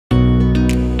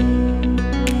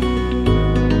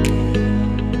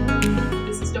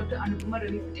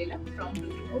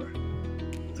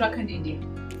Uttarakhand, India,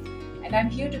 and I'm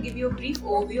here to give you a brief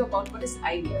overview about what is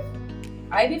IVF.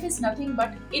 IVF is nothing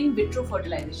but in vitro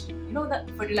fertilization. You know, the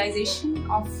fertilization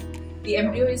of the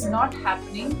embryo is not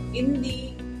happening in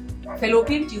the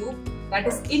fallopian tube, that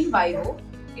is in vivo.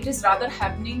 It is rather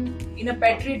happening in a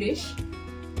petri dish,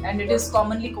 and it is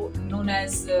commonly known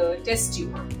as test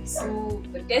tube. So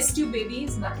the test tube baby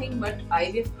is nothing but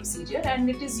IVF procedure, and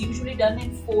it is usually done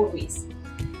in 4 ways.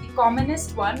 The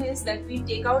commonest one is that we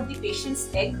take out the patient's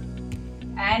egg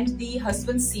and the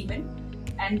husband's semen,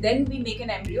 and then we make an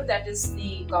embryo. That is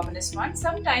the commonest one.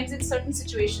 Sometimes in certain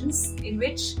situations in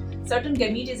which certain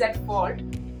gamete is at fault,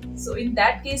 so in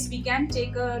that case we can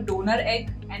take a donor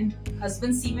egg and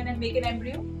husband's semen and make an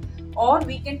embryo, or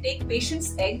we can take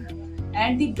patient's egg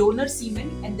and the donor semen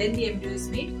and then the embryo is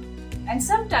made. And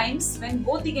sometimes when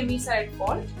both the gametes are at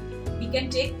fault, we can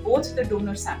take both the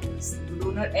donor samples,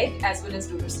 donor egg as well as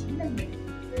donor semen,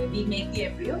 and we make the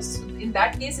embryos. So in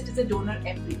that case it is a donor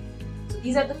embryo. So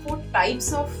these are the 4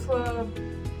 types of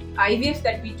IVF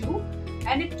that we do,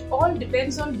 and it all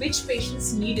depends on which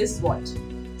patient's need is what.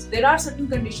 So there are certain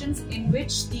conditions in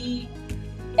which the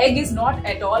egg is not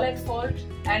at all at fault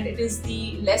and it is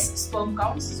the less sperm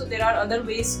counts. So there are other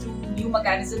ways to, new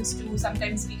mechanisms to,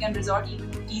 sometimes we can resort even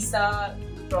to TISA,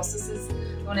 the processes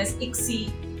known as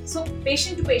ICSI. So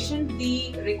patient to patient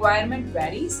the requirement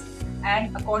varies,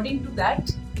 and according to that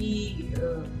we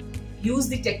use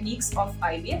the techniques of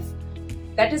IVF.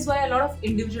 That is why a lot of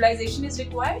individualization is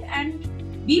required, and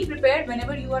be prepared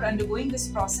whenever you are undergoing this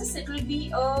process. It will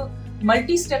be a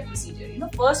multi-step procedure. You know,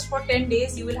 first for 10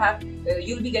 days you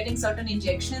will be getting certain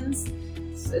injections.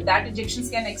 So that injections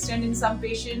can extend in some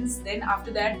patients. Then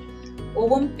after that,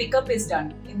 ovum pickup is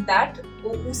done. In that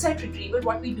oocyte retrieval,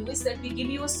 what we do is that we give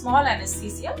you a small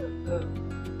anesthesia,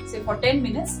 say for 10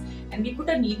 minutes, and we put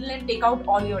a needle and take out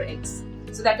all your eggs.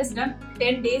 So that is done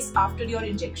 10 days after your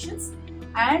injections.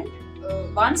 And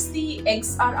once the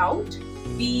eggs are out,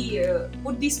 we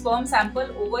put the sperm sample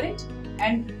over it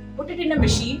and put it in a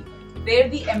machine where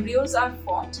the embryos are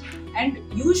formed, and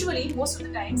usually most of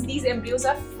the times these embryos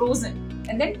are frozen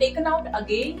and then taken out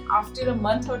again after a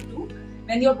month or 2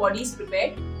 when your body is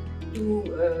prepared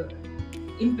to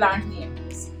implant the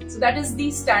embryos. So that is the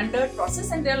standard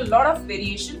process, and there are a lot of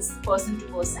variations person to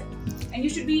person, and you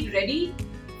should be ready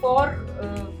for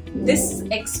this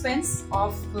expense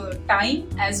of time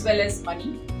as well as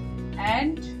money,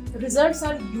 and the results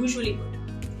are usually good.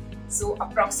 So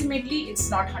approximately, it's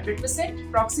not 100%,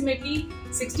 approximately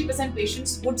 60%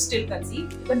 patients would still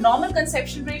conceive. The normal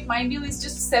conception rate, mind you, is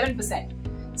just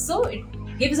 7%. So it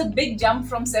gives a big jump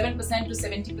from 7% to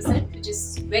 70%, which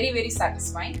is very, very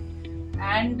satisfying.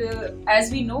 And as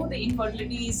we know, the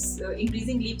infertility is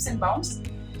increasing leaps and bounds.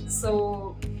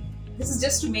 So this is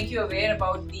just to make you aware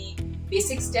about the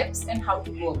basic steps and how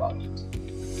to go about it.